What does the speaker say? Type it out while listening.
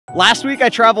Last week, I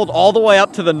traveled all the way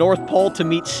up to the North Pole to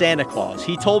meet Santa Claus.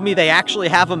 He told me they actually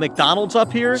have a McDonald's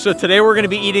up here, so today we're gonna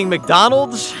be eating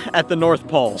McDonald's at the North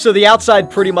Pole. So the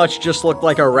outside pretty much just looked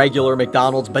like a regular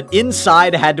McDonald's, but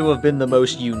inside had to have been the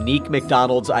most unique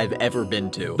McDonald's I've ever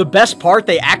been to. The best part,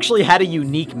 they actually had a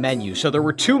unique menu. So there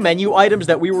were 2 menu items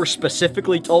that we were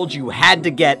specifically told you had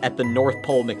to get at the North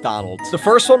Pole McDonald's. The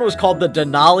first one was called the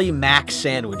Denali Mac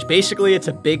Sandwich. Basically, it's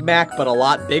a Big Mac, but a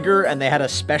lot bigger, and they had a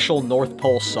special North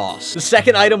Pole sauce. The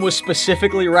second item was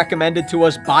specifically recommended to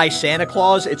us by Santa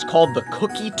Claus. It's called the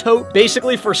Cookie Tote.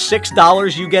 Basically, for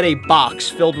 $6, you get a box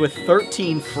filled with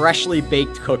 13 freshly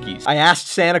baked cookies. I asked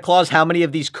Santa Claus how many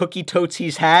of these cookie totes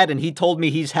he's had, and he told me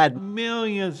he's had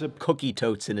millions of cookie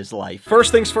totes in his life.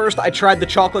 First things first, I tried the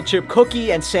chocolate chip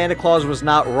cookie, and Santa Claus was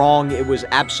not wrong. It was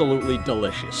absolutely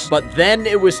delicious. But then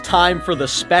it was time for the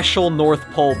special North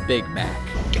Pole Big Mac.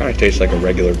 Kind of tastes like a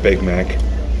regular Big Mac.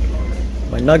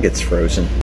 My nugget's frozen.